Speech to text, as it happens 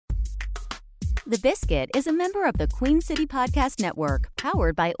The Biscuit is a member of the Queen City Podcast Network,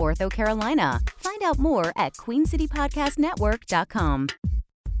 powered by Ortho Carolina. Find out more at queencitypodcastnetwork.com.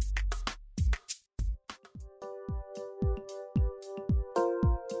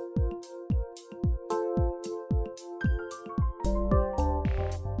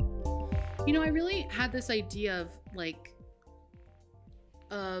 You know, I really had this idea of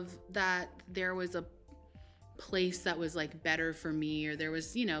that there was a place that was like better for me, or there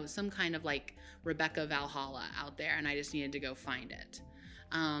was, you know, some kind of like Rebecca Valhalla out there, and I just needed to go find it.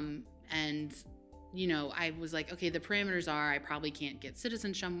 And you know, I was like, okay, the parameters are I probably can't get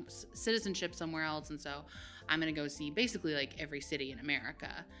citizenship somewhere else, and so I'm gonna go see basically like every city in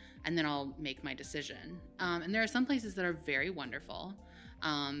America, and then I'll make my decision. And there are some places that are very wonderful,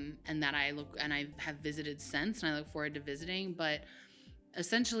 and that I have visited since, and I look forward to visiting, but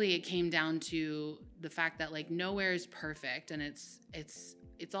essentially it came down to the fact that like nowhere is perfect, and it's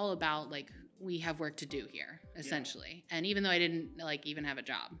all about like we have work to do here essentially. Yeah. And even though I didn't like even have a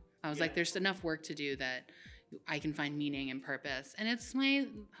job, I was like, there's enough work to do that I can find meaning and purpose, and it's my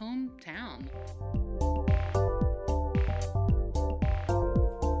hometown.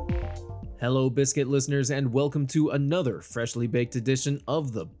 Hello, Biscuit listeners, and welcome to another freshly baked edition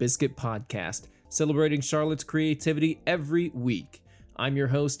of the Biscuit Podcast, celebrating Charlotte's creativity every week. I'm your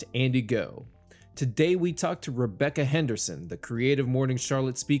host, Andy Go. Today we talk to Rebecca Henderson, the Creative Mornings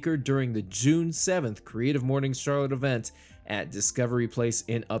Charlotte speaker during the June 7th Creative Mornings Charlotte event at Discovery Place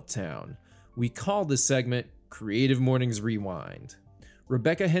in Uptown. We call this segment Creative Mornings Rewind.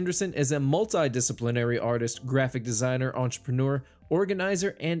 Rebecca Henderson is a multidisciplinary artist, graphic designer, entrepreneur,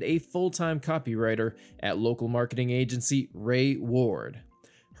 organizer, and a full-time copywriter at local marketing agency Ray Ward.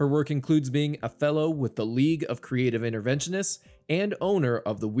 Her work includes being a fellow with the League of Creative Interventionists and owner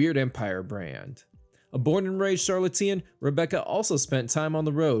of the Weird Empire brand. A born and raised Charlottean, Rebecca also spent time on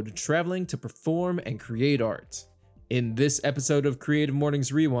the road traveling to perform and create art. In this episode of Creative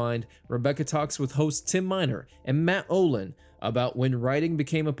Mornings Rewind, Rebecca talks with hosts Tim Miner and Matt Olin about when writing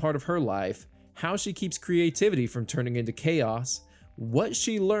became a part of her life, how she keeps creativity from turning into chaos, what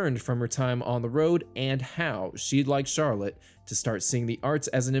she learned from her time on the road, and how she'd like Charlotte to start seeing the arts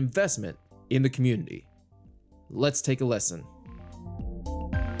as an investment in the community. Let's take a lesson.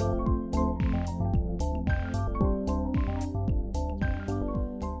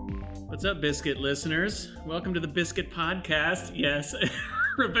 What's up, Biscuit listeners? Welcome to the Biscuit Podcast. Yes,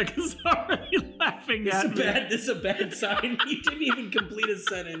 Rebecca's already laughing at me. This is a bad sign. You didn't even complete a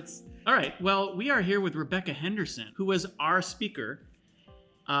sentence. All right, well, we are here with Rebecca Henderson, who was our speaker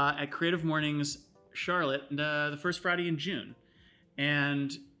at Creative Mornings Charlotte the first Friday in June.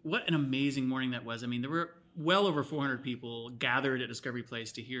 And what an amazing morning that was. I mean, there were well over 400 people gathered at Discovery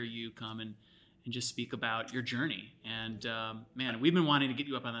Place to hear you come and just speak about your journey. And man, we've been wanting to get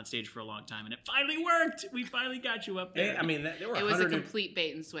you up on that stage for a long time, and it finally worked. We finally got you up there. I mean, there were it was a complete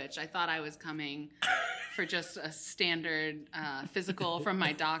bait and switch. I thought I was coming for just a standard physical from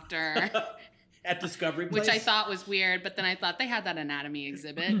my doctor. At Discovery Place? Which I thought was weird, but then I thought they had that anatomy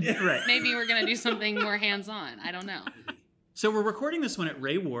exhibit. Right. Maybe we're going to do something more hands-on. I don't know. So we're recording this one at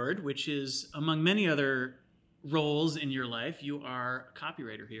Ray Ward, which is, among many other roles in your life, you are a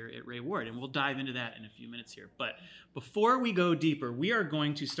copywriter here at Ray Ward, and we'll dive into that in a few minutes here. But before we go deeper, we are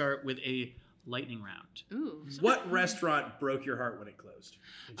going to start with a lightning round. Ooh. What restaurant broke your heart when it closed?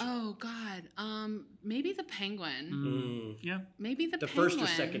 Oh, God. Maybe the Penguin. Yeah. Maybe the Penguin. The first or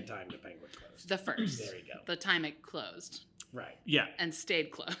second time the Penguin closed? The first. There you go. The time it closed. Right. Yeah. And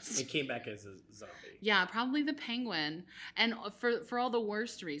stayed closed. It came back as a zombie. Yeah, probably the Penguin. And for all the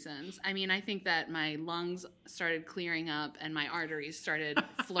worst reasons. I mean, I think that my lungs started clearing up and my arteries started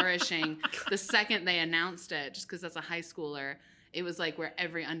flourishing the second they announced it, just because as a high schooler, it was like where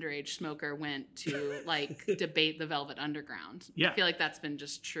every underage smoker went to like debate the Velvet Underground. Yeah. I feel like that's been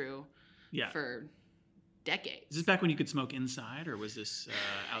just true for decades. Is this back when you could smoke inside, or was this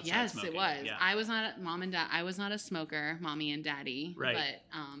outside yes, smoking? It was. Yeah. I was not mom and dad. I was not a smoker, mommy and daddy. Right. But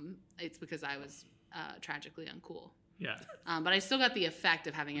it's because I was tragically uncool. Yeah. But I still got the effect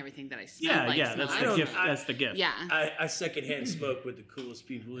of having everything that I smelled like. Yeah, that's the gift. That's the gift. Yeah. I secondhand smoke with the coolest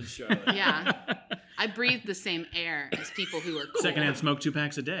people in Charlotte. Yeah. I breathed the same air as people who were cool. Secondhand smoke 2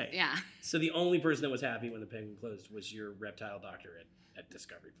 packs a day. Yeah. So the only person that was happy when the Penguin closed was your reptile doctor at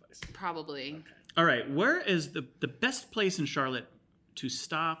Discovery Place. Probably. Okay. All right. Where is the best place in Charlotte to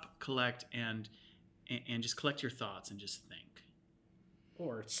stop, collect, and just collect your thoughts and just think?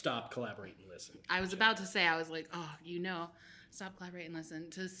 Or stop, collaborate, and listen. I was about to say, I was like, stop, collaborate, and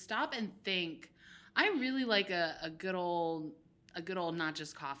listen. To stop and think, I really like a good old not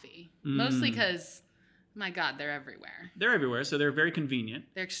just coffee. Mostly because My God, they're everywhere. They're everywhere, so they're very convenient.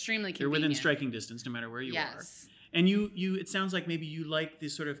 They're extremely They're convenient. within striking distance, no matter where you are. Yes. And you, it sounds like maybe you like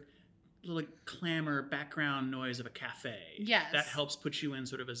this sort of little like clamor background noise of a cafe. Yes. That helps put you in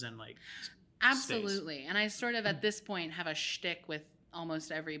sort of a zen-like Absolutely. space. And I sort of, at this point, have a shtick with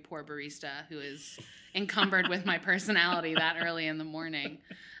almost every poor barista who is encumbered with my personality that early in the morning.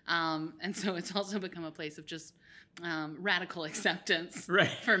 And so it's also become a place of just radical acceptance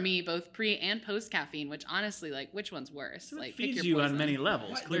for me, both pre and post caffeine, which honestly, like, which one's worse? So like, it feeds pick you your on poison. many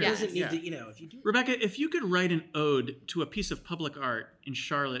levels. But Clearly. it doesn't need Yeah. to, if you do. Rebecca, if you could write an ode to a piece of public art in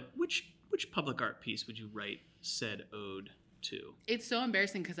Charlotte, which public art piece would you write said ode to? It's so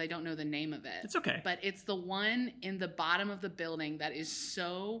embarrassing because I don't know the name of it. It's okay. But it's the one in the bottom of the building that is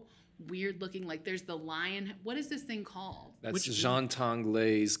so weird looking. Like, there's the lion. What is this thing called? That's Jean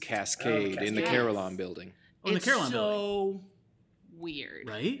Tanglay's Cascade in the Yes. Carillon building. Oh, in the It's Carillon building. so weird.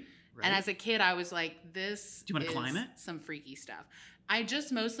 Right? And as a kid, I was like, this Do you wanna is climb it? some freaky stuff. I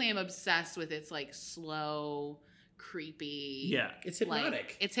just mostly am obsessed with its like slow, creepy. Yeah. It's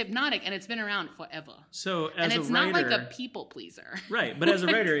hypnotic. It's hypnotic, and it's been around forever. So And as it's a writer, not like a people pleaser. right? But as a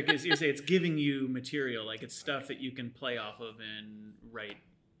writer, you say it's giving you material, like it's stuff that you can play off of and write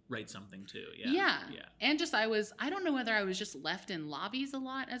something to. Yeah. And just I don't know whether I was just left in lobbies a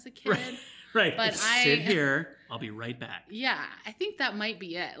lot as a kid. Right. But Sit here. I'll be right back. Yeah, I think that might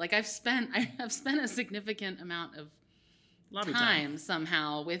be it. Like I've spent a significant amount of Lobby time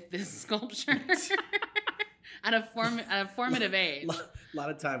somehow with this sculpture at a formative age. A lot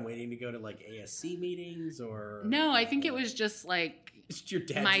of time waiting to go to like ASC meetings or. No, I think it was just like It's your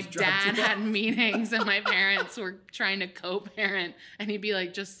dad. my just dropped dad you had off. meetings and my parents were trying to co-parent, and he'd be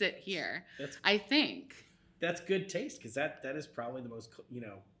like, just sit here. I think. That's good taste because that is probably the most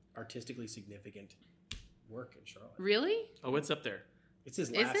artistically significant work in Charlotte. Really? Oh, what's up there? It's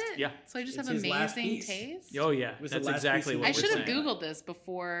his Is last. it? Yeah. So I just It's have his last amazing piece. taste? Oh, yeah. was the That's last exactly piece what I of we're should have saying. Googled this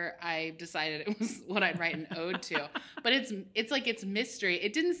before I decided it was what I'd write an ode to. But it's like it's mystery.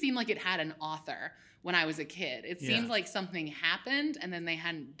 It didn't seem like it had an author when I was a kid. It seemed like something happened and then they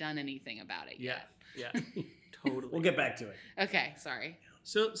hadn't done anything about it yet. Yeah. Totally. We'll get back to it. Okay, sorry.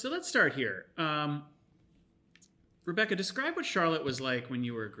 So let's start here. Rebecca, describe what Charlotte was like when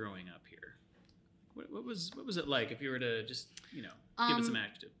you were growing up here. What was it like if you were to just give it some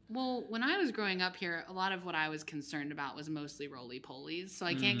adjective? Well, when I was growing up here, a lot of what I was concerned about was mostly roly-polies. So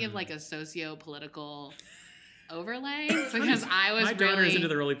I can't give like a socio-political overlay because I was My daughter is really into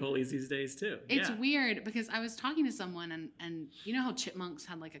the roly-polies these days too. It's Yeah. weird because I was talking to someone and you know how chipmunks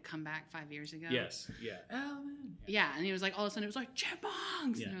had like a comeback 5 years ago? Yes. Yeah. Yeah, and he was like, all of a sudden it was like,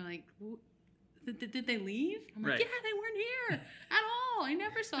 chipmunks! Yeah. And they're like, did they leave? I'm like, Right. yeah, they weren't here at all. I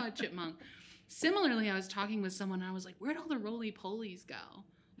never saw a chipmunk. Similarly, I was talking with someone and I was like, where'd all the roly-polies go? Like,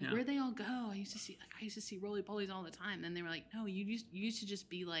 Yeah. Where'd they all go? I used to see roly-polies all the time. And they were like, no, you used to just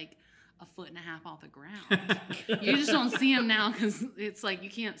be like a foot and a half off the ground. You just don't see them now because it's like you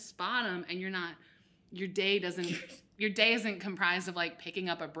can't spot them and your day isn't comprised of like picking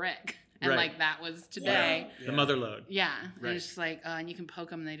up a brick. And Right. like that was today. Wow. The mother lode. Yeah, and Right. it's just like, and you can poke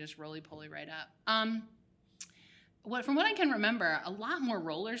them, and they just roly-poly right up. From what I can remember, a lot more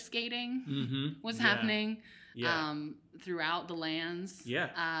roller skating Mm-hmm. was happening Yeah. throughout the lands.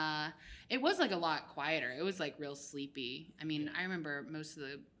 Yeah. It was like a lot quieter. It was like real sleepy. I mean, I remember most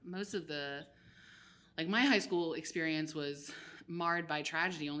of the like my high school experience was marred by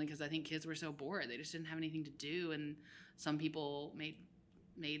tragedy only because I think kids were so bored. They just didn't have anything to do, and some people made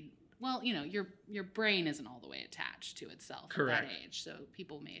well, your brain isn't all the way attached to itself Correct. at that age. So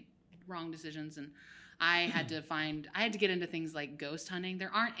people made wrong decisions, and I had to get into things like ghost hunting. There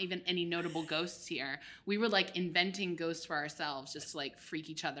aren't even any notable ghosts here. We were like inventing ghosts for ourselves just to like freak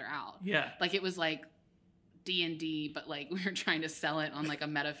each other out. Yeah. Like it was like D&D, but like we were trying to sell it on like a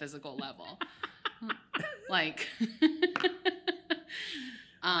metaphysical level. Like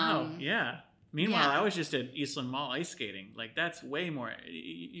Oh, yeah. Meanwhile, yeah. I was just at Eastland Mall ice skating. Like that's way more.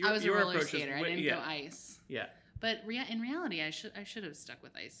 I was a your roller approach was skater. I way- didn't yeah. go ice. Yeah. But in reality, I should have stuck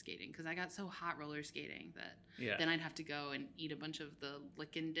with ice skating because I got so hot roller skating that Yeah. then I'd have to go and eat a bunch of the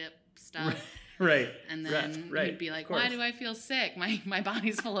lick and dip stuff. Right. And then Right. you'd be like, Of course. why do I feel sick? My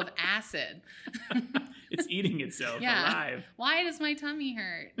body's full of acid. It's eating itself Yeah. alive. Why does my tummy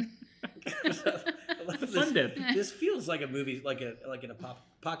hurt? The fun dip. This feels like a movie, like an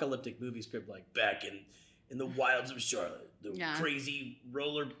apocalyptic movie script, like back in the wilds of Charlotte, the Yeah. crazy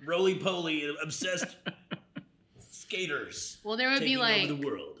roly-poly obsessed skaters. Well, there would be taking like over the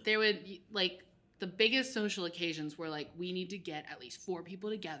world. there would like the biggest social occasions were like we need to get at least 4 people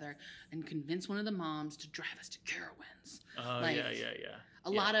together and convince one of the moms to drive us to Carowinds. Oh Like, yeah. A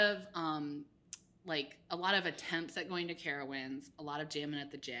lot of like a lot of attempts at going to Carowinds, a lot of jamming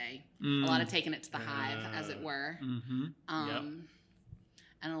at the J, a lot of taking it to the Hive, as it were, and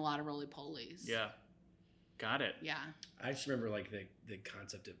a lot of roly-polies. Yeah. Got it. Yeah. I just remember like the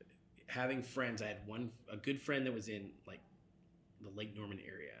concept of having friends. I had a good friend that was in like the Lake Norman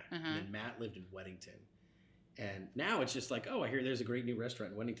area, and then Matt lived in Weddington. And now it's just like, oh, I hear there's a great new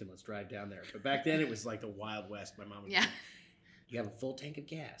restaurant in Weddington. Let's drive down there. But back then it was like the Wild West. My mom would be like, you have a full tank of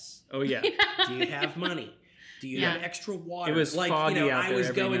gas. Oh, yeah. Do you have money? Do you have extra water? It was like, foggy you know, out I there was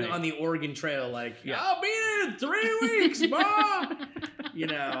every going night. on the Oregon Trail like, I'll be there in 3 weeks, Mom. You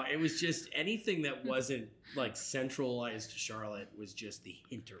know, it was just anything that wasn't like centralized Charlotte was just the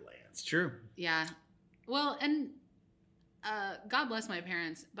hinterland. It's true. Yeah. Well, and God bless my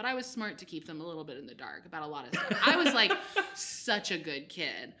parents, but I was smart to keep them a little bit in the dark about a lot of stuff. I was like such a good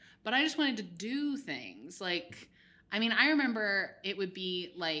kid, but I just wanted to do things. Like, I mean, I remember it would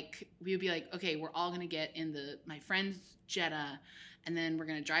be like, we would be like, okay, we're all going to get in my friend's Jetta, and then we're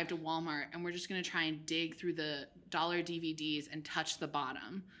going to drive to Walmart, and we're just going to try and dig through the dollar DVDs and touch the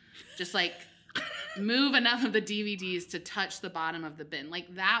bottom. Just like move enough of the DVDs to touch the bottom of the bin.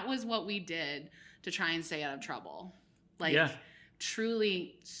 Like, that was what we did to try and stay out of trouble. Like,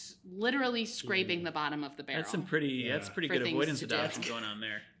 truly, literally scraping the bottom of the barrel. That's pretty For good things avoidance to do. adoption going on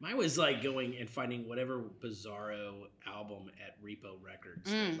there. Mine was like going and finding whatever bizarro album at Repo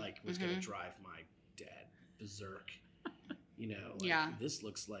Records that like was going to drive my dad berserk. You know, like, this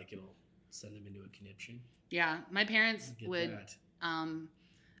looks like it'll send him into a conniption. Yeah, my parents would.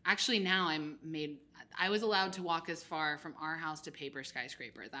 Actually, now I was allowed to walk as far from our house to Paper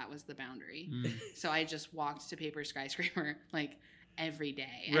Skyscraper. That was the boundary. So I just walked to Paper Skyscraper like every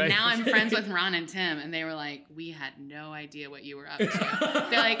day. And now I'm friends with Ron and Tim, and they were like, we had no idea what you were up to.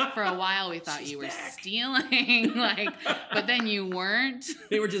 They're like, for a while we thought you were stealing, like, but then you weren't.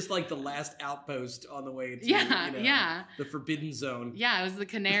 They were just like the last outpost on the way to the forbidden zone. Yeah, it was the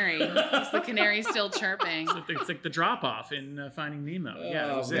canary. It's the canary still chirping. It's like the drop off in Finding Nemo.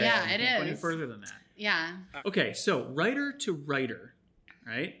 Yeah, it Any is. further than that. Yeah. Okay, so writer to writer,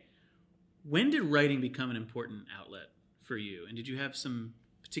 right? When did writing become an important outlet for you? And did you have some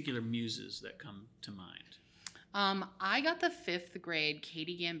particular muses that come to mind? I got the 5th grade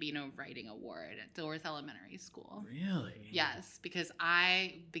Katie Gambino Writing Award at Dilworth Elementary School. Really? Yes, because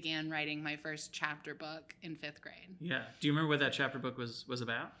I began writing my first chapter book in 5th grade. Yeah. Do you remember what that chapter book was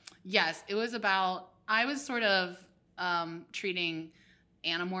about? Yes, it was about, I was sort of treating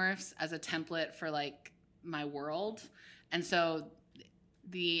Animorphs as a template for like my world. And so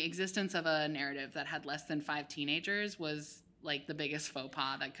the existence of a narrative that had less than 5 teenagers was like the biggest faux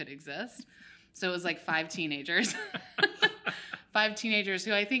pas that could exist. So it was like 5 teenagers. 5 teenagers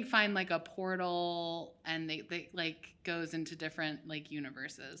who I think find like a portal, and they like goes into different like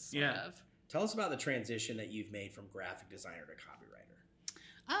universes sort of. Tell us about the transition that you've made from graphic designer to copywriter.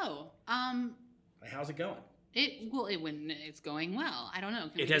 Oh, how's it going? It's going well. I don't know.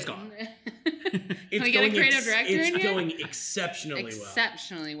 It has gone. Can we get a creative director in here? It's going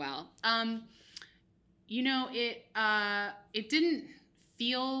exceptionally well. You know, it didn't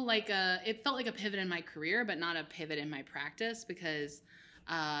feel like it felt like a pivot in my career, but not a pivot in my practice, because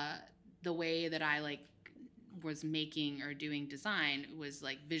the way that I like was making or doing design was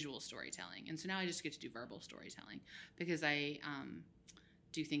like visual storytelling. And so now I just get to do verbal storytelling, because I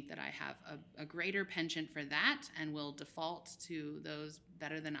do think that I have a greater penchant for that and will default to those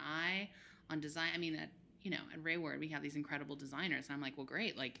better than I on design. I mean, at Rayward, we have these incredible designers, and I'm like, well,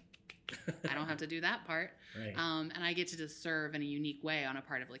 great. Like, I don't have to do that part. Right. And I get to just serve in a unique way on a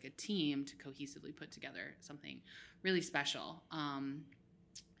part of like a team to cohesively put together something really special.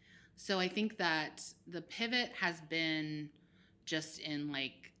 So I think that the pivot has been just in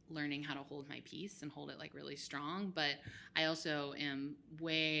like learning how to hold my peace and hold it like really strong, but I also am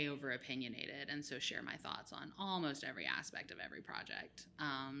way over opinionated, and so share my thoughts on almost every aspect of every project.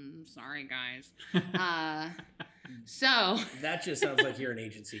 Sorry guys. So that just sounds like you're an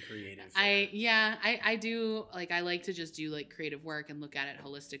agency creative. I do, like, I like to just do like creative work and look at it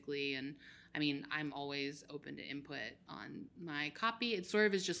holistically. And I mean, I'm always open to input on my copy. It sort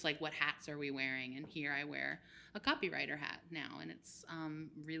of is just like, what hats are we wearing? And here I wear a copywriter hat now, and it's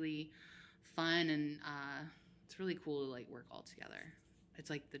really fun, and it's really cool to like work all together. It's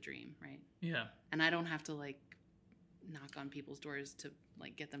like the dream, right? Yeah. And I don't have to like knock on people's doors to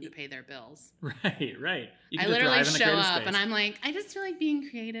like get them to pay their bills. Right. I literally show up and I'm like, I just feel like being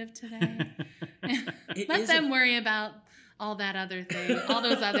creative today. Let them worry about all that other thing, all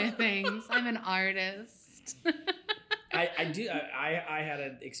those other things. I'm an artist. I had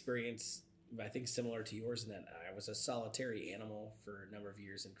an experience I think similar to yours in that I was a solitary animal for a number of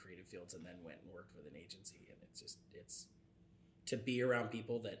years in creative fields, and then went and worked with an agency. And it's to be around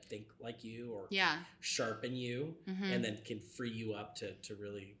people that think like you or can sharpen you, and then can free you up to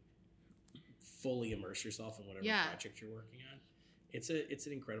really fully immerse yourself in whatever project you're working on. It's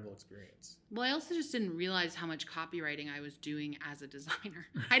an incredible experience. Well, I also just didn't realize how much copywriting I was doing as a designer.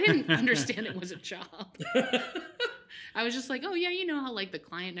 I didn't understand it was a job. I was just like, oh yeah, you know how like the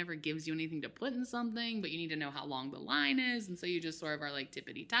client never gives you anything to put in something, but you need to know how long the line is, and so you just sort of are like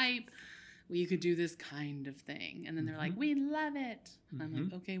tippity type. Well, you could do this kind of thing, and then they're like, we love it. And I'm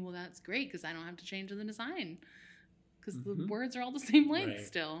like, okay, well that's great because I don't have to change the design because the words are all the same length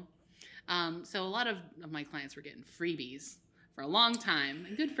still. So a lot of my clients were getting freebies for a long time,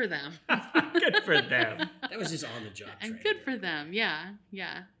 and good for them. Good for them. That was just on the job and training. good for them. Yeah.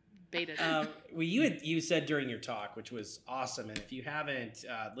 Beta. Well, you said during your talk, which was awesome, and if you haven't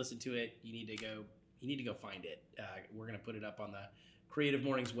listened to it, you need to go find it. We're going to put it up on the Creative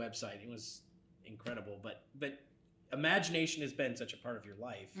Mornings website. It was incredible, but imagination has been such a part of your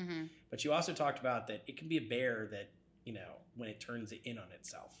life. But you also talked about that it can be a bear that, when it turns in on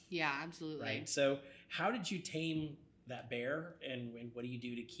itself. Yeah, absolutely. Right. So how did you tame that bear, and what do you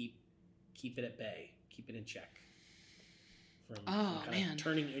do to keep it at bay, keep it in check from kind of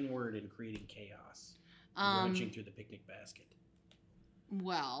turning inward and creating chaos, rummaging through the picnic basket?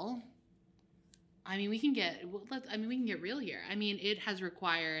 Well, we can get real here. It has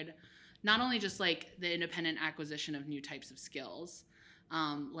required not only just like the independent acquisition of new types of skills,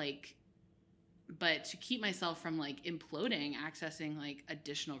 but to keep myself from like imploding, accessing like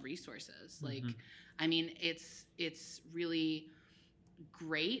additional resources. It's really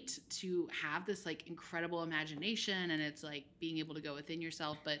great to have this like incredible imagination, and it's like being able to go within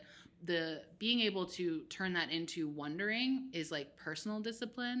yourself, but the being able to turn that into wondering is like personal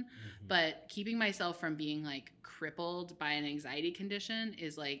discipline. But keeping myself from being like crippled by an anxiety condition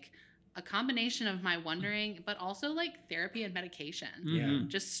is like a combination of my wondering, but also like therapy and medication,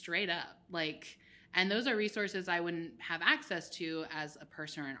 just straight up. And those are resources I wouldn't have access to as a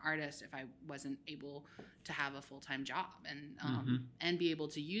person or an artist if I wasn't able to have a full-time job and be able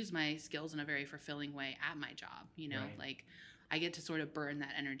to use my skills in a very fulfilling way at my job. Like I get to sort of burn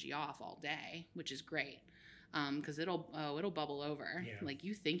that energy off all day, which is great. Because it'll bubble over. Yeah. Like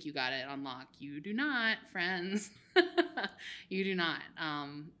you think you got it on lock. You do not, friends. You do not.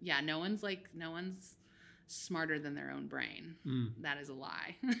 No one's smarter than their own brain. That is a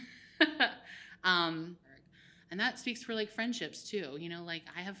lie. And that speaks for like friendships too. Like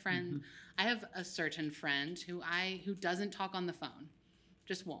I have friends, I have a certain friend who doesn't talk on the phone,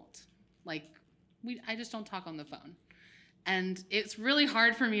 just won't. I just don't talk on the phone. And it's really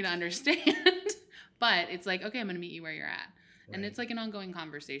hard for me to understand, but it's like, okay, I'm going to meet you where you're at. Right. And it's like an ongoing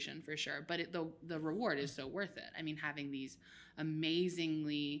conversation for sure. But the reward is so worth it. Having these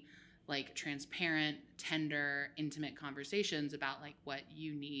amazingly like transparent, tender, intimate conversations about like what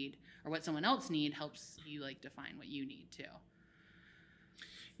you need or what someone else need helps you like define what you need too.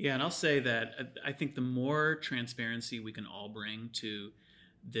 Yeah, and I'll say that I think the more transparency we can all bring to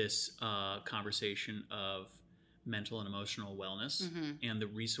this conversation of mental and emotional wellness and the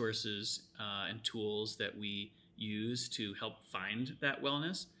resources and tools that we use to help find that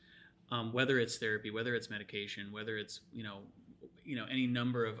wellness, whether it's therapy, whether it's medication, whether it's any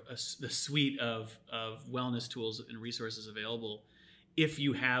number of the suite of wellness tools and resources available, if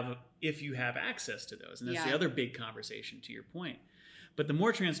you have access to those. And that's the other big conversation, to your point. But the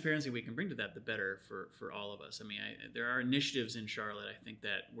more transparency we can bring to that, the better for all of us. There are initiatives in Charlotte, I think,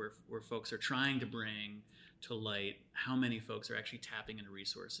 that where folks are trying to bring to light how many folks are actually tapping into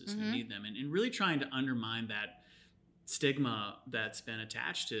resources who need them, and really trying to undermine that stigma that's been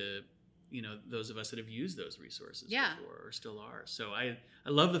attached to those of us that have used those resources before or still are. So I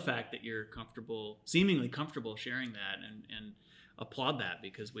love the fact that you're seemingly comfortable sharing that, and applaud that,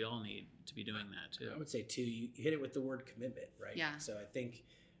 because we all need to be doing that too. I would say too, you hit it with the word commitment, right? Yeah. So I think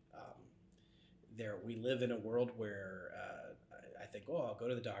we live in a world where I think, I'll go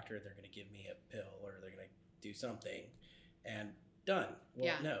to the doctor, they're going to give me a pill, or they're going to do something, and done.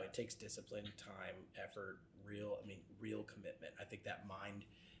 Well, no, it takes discipline, time, effort, real commitment. I think that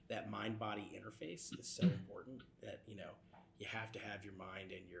mind-body interface is so important that you have to have your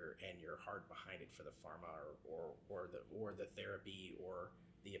mind and your heart behind it for the pharma or the therapy or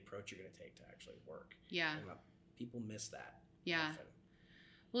the approach you're going to take to actually work. Yeah, and people miss that. Yeah. Often.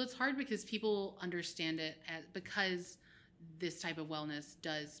 Well, it's hard because people understand it because this type of wellness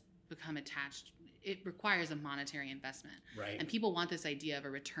does become attached. It requires a monetary investment. Right. And people want this idea of a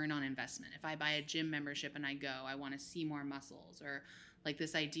return on investment. If I buy a gym membership and I go, I want to see more muscles or Like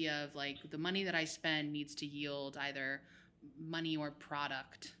this idea of like the money that I spend needs to yield either money or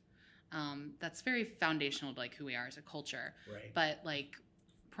product. That's very foundational to like who we are as a culture. Right. But like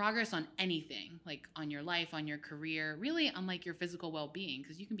progress on anything, like on your life, on your career, really on like your physical well-being,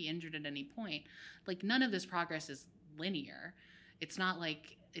 because you can be injured at any point. Like none of this progress is linear. It's not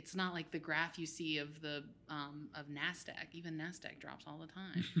like the graph you see of the of NASDAQ. Even NASDAQ drops all the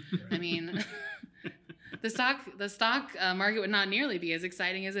time. I mean, the stock market would not nearly be as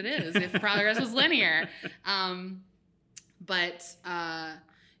exciting as it is if progress was linear.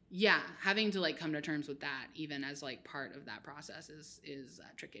 Yeah, having to like come to terms with that, even as like part of that process, is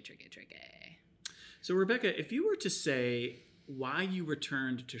tricky. So Rebecca, if you were to say why you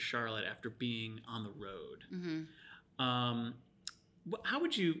returned to Charlotte after being on the road, what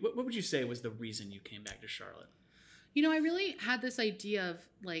would you say was the reason you came back to Charlotte? You know, I really had this idea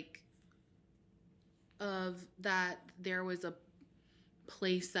of that there was a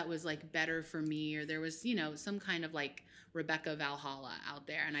place that was like better for me, or there was, you know, some kind of like Rebecca Valhalla out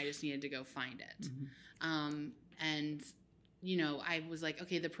there, and I just needed to go find it. And you know, I was like,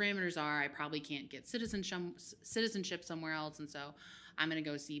 okay, the parameters are I probably can't get citizenship somewhere else, and so I'm gonna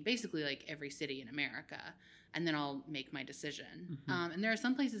go see basically like every city in America, and then I'll make my decision. And there are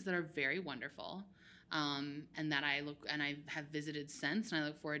some places that are very wonderful, and that I have visited since, and I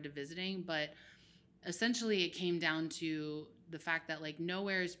look forward to visiting. But essentially, it came down to the fact that like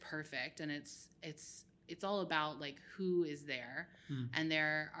nowhere is perfect, and it's all about like who is there. And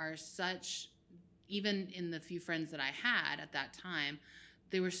there are such, even in the few friends that I had at that time,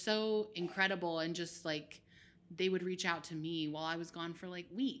 they were so incredible, and just like they would reach out to me while I was gone for like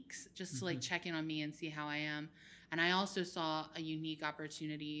weeks just to like check in on me and see how I am. And I also saw a unique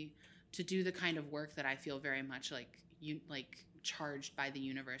opportunity to do the kind of work that I feel very much like charged by the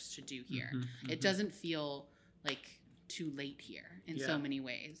universe to do here. It doesn't feel like too late here in so many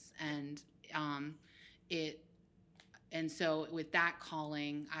ways. And so with that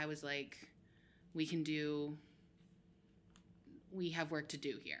calling, I was like, we have work to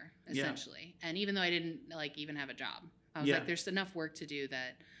do here, essentially. And even though I didn't like even have a job, I was like, there's enough work to do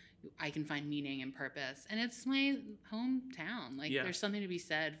that I can find meaning and purpose. And it's my hometown. Like there's something to be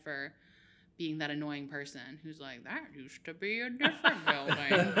said for being that annoying person who's like, that used to be a different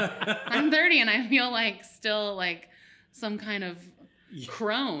building. I'm 30 and I feel like still like some kind of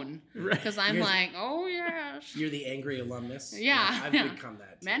crone, because I'm like, oh yes, you're the angry alumnus. I've become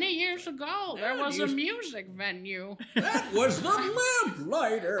that too. Many years ago there was a music venue. That was the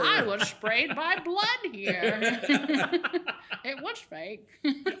lamplighter. I was sprayed by blood here. It was fake.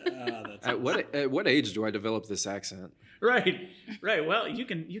 At what age do I develop this accent? Right. Well, you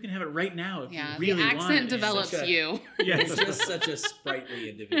can have it right now if you really want. The accent develops you. It's just such a sprightly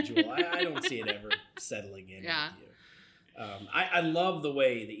individual. I don't see it ever settling in with you. I love the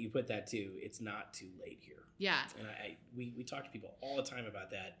way that you put that too. It's not too late here. Yeah. And we talk to people all the time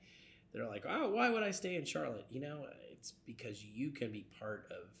about that. They're like, oh, why would I stay in Charlotte? You know, it's because you can be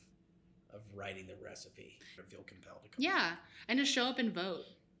part of writing the recipe. Or feel compelled to come. Yeah, and to show up and vote.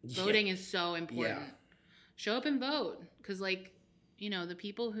 Voting is so important. Yeah. Show up and vote, because like, you know, the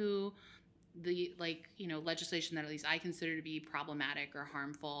people who legislation that at least I consider to be problematic or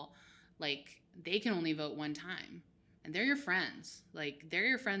harmful, like they can only vote one time. And they're your friends. Like, they're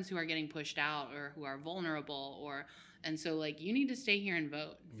your friends who are getting pushed out or who are vulnerable, and so like you need to stay here and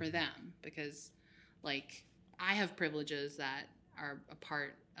vote for them, because like I have privileges that are a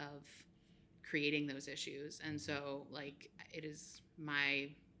part of creating those issues. And so like it is my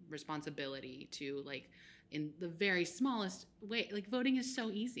responsibility to like, in the very smallest way, like voting is so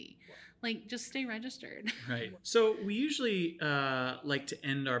easy. Like, just stay registered. Right. So we usually like to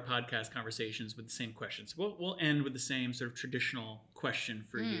end our podcast conversations with the same questions. We'll end with the same sort of traditional question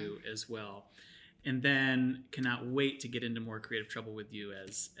for you as well. And then cannot wait to get into more creative trouble with you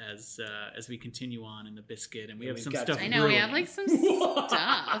as we continue on in the biscuit. And we have some stuff brewing. I know, we have like some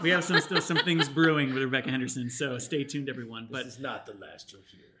stuff. We have some things brewing with Rebecca Henderson. So stay tuned, everyone. This is not the last you'll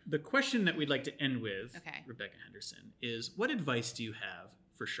hear. The question that we'd like to end with, Rebecca Henderson, is what advice do you have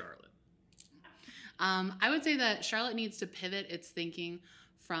for Charlotte? I would say that Charlotte needs to pivot its thinking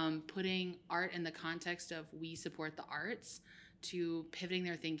from putting art in the context of we support the arts to pivoting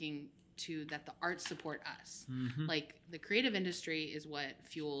their thinking to that the arts support us. Like, the creative industry is what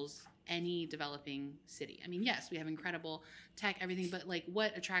fuels any developing city. I mean, yes, we have incredible tech, everything, but like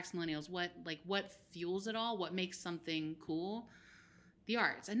what attracts millennials? What fuels it all? What makes something cool? The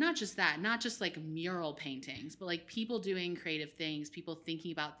arts. And not just that, not just like mural paintings, but like people doing creative things, people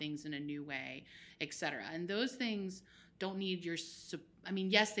thinking about things in a new way, etc. And those things don't need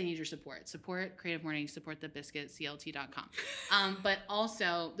yes, they need your support. Support Creative Mornings, support the biscuit, CLT.com. But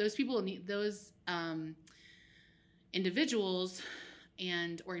also those people need those individuals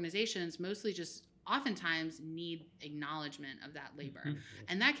and organizations mostly just oftentimes need acknowledgement of that labor. Mm-hmm.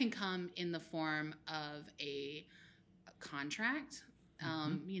 And that can come in the form of a contract.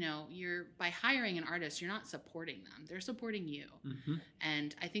 You're by hiring an artist, you're not supporting them. They're supporting you. Mm-hmm.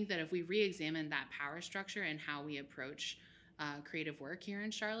 And I think that if we re-examine that power structure and how we approach creative work here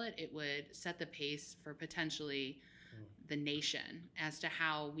in Charlotte, it would set the pace for potentially the nation as to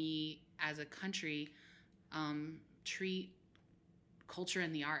how we as a country treat culture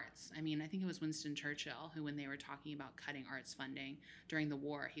and the arts. I think it was Winston Churchill who, when they were talking about cutting arts funding during the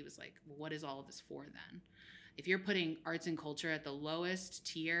war, he was like, well, what is all of this for then? If you're putting arts and culture at the lowest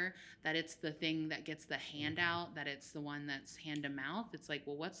tier, that it's the thing that gets the handout, that it's the one that's hand to mouth, it's like,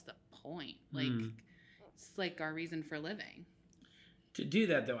 well, what's the point? Like, it's like our reason for living. To do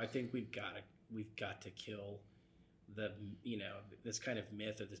that, though, I think we've got to kill the this kind of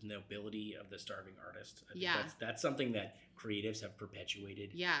myth of this nobility of the starving artist. I think that's something that creatives have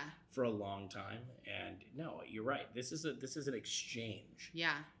perpetuated for a long time. And no, you're right. This is an exchange.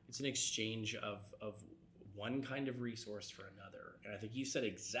 Yeah, it's an exchange of one kind of resource for another. And I think you said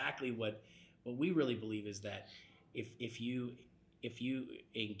exactly what we really believe is that if you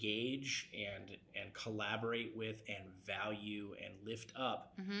engage and collaborate with and value and lift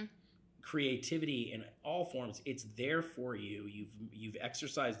up creativity in all forms, it's there for you. You've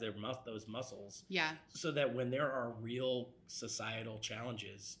exercised those muscles, so that when there are real societal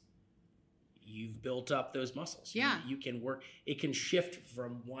challenges, you've built up those muscles. You can work. It can shift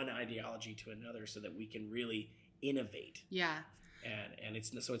from one ideology to another, so that we can really innovate. And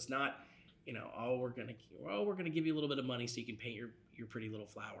it's not, we're gonna give you a little bit of money so you can paint your pretty little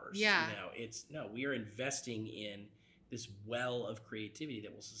flowers. We are investing in this well of creativity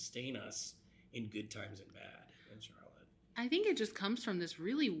that will sustain us in good times and bad in Charlotte. I think it just comes from this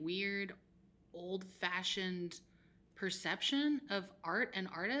really weird, old-fashioned perception of art and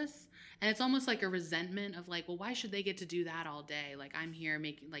artists. And it's almost like a resentment of like, well, why should they get to do that all day? Like, I'm here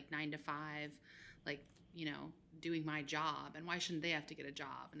making like 9 to 5, like, doing my job. And why shouldn't they have to get a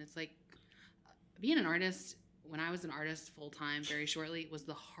job? And it's like, being an artist, when I was an artist full-time very shortly, was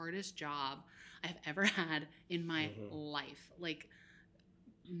the hardest job I've ever had in my life. Like,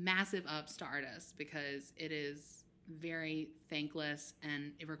 massive ups to artists, because it is very thankless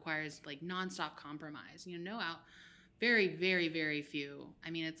and it requires like nonstop compromise. Very, very, very few.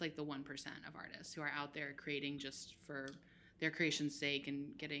 It's like the 1% of artists who are out there creating just for their creation's sake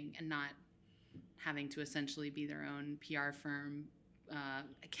and not having to essentially be their own PR firm,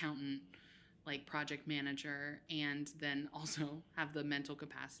 accountant, like project manager, and then also have the mental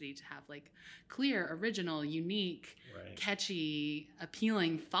capacity to have like clear, original, unique, catchy,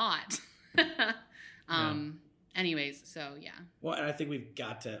 appealing thought. Anyways, so yeah. Well, and I think we've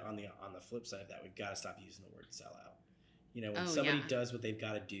got to, on the flip side of that, we've got to stop using the word sellout. When somebody does what they've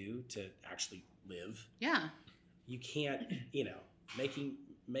got to do to actually live. Yeah. You can't, making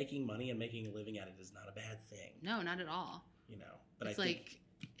money and making a living at it is not a bad thing. No, not at all. But it's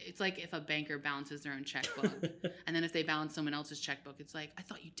like if a banker balances their own checkbook, and then if they balance someone else's checkbook, it's like, I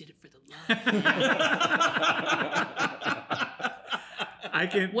thought you did it for the love. I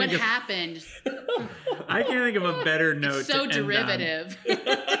can't. What happened? I can't think of a better note. It's so derivative.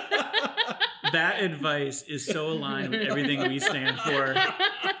 That advice is so aligned with everything we stand for.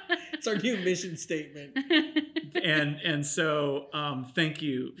 It's our new mission statement. And so thank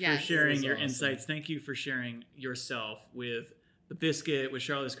you for sharing your insights. Thank you for sharing yourself with the Biscuit, with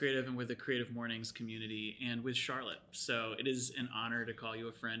Charlotte's Creative, and with the Creative Mornings community, and with Charlotte. So it is an honor to call you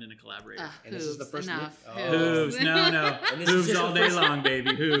a friend and a collaborator. And this is the first hooves. No. Hooves all day long,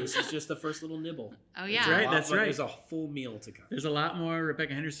 baby. Hooves. This is just the first little nibble. Oh, yeah. That's right. There's a full meal to come. There's a lot more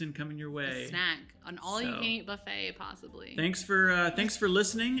Rebecca Henderson coming your way. A snack. An all-you-can-eat buffet, possibly. Thanks for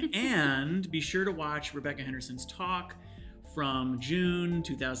listening, and be sure to watch Rebecca Henderson's talk from June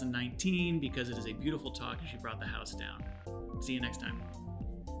 2019, because it is a beautiful talk and she brought the house down. See you next time.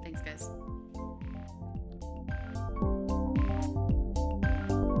 Thanks, guys.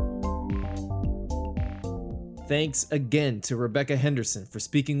 Thanks again to Rebecca Henderson for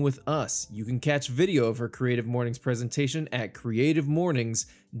speaking with us. You can catch video of her Creative Mornings presentation at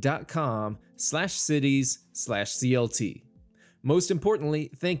creativemornings.com/cities/CLT. Most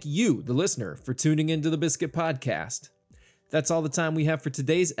importantly, thank you, the listener, for tuning into the Biscuit Podcast. That's all the time we have for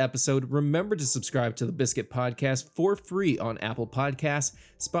today's episode. Remember to subscribe to the Biscuit Podcast for free on Apple Podcasts,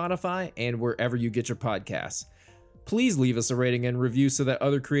 Spotify, and wherever you get your podcasts. Please leave us a rating and review so that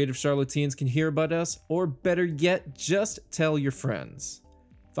other creative charlatans can hear about us, or better yet, just tell your friends.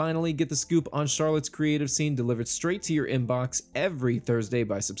 Finally, get the scoop on Charlotte's creative scene delivered straight to your inbox every Thursday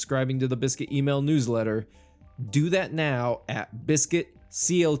by subscribing to the Biscuit email newsletter. Do that now at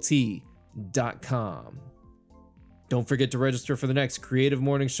biscuitclt.com. Don't forget to register for the next Creative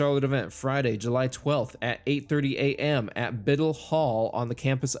Morning Charlotte event Friday, July 12th at 8:30 a.m. at Biddle Hall on the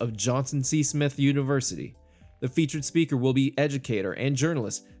campus of Johnson C. Smith University. The featured speaker will be educator and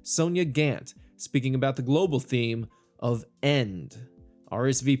journalist Sonia Gant, speaking about the global theme of End.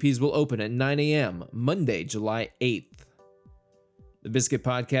 RSVPs will open at 9 a.m. Monday, July 8th. The Biscuit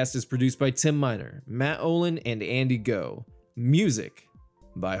Podcast is produced by Tim Miner, Matt Olin, and Andy Go. Music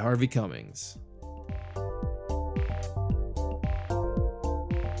by Harvey Cummings.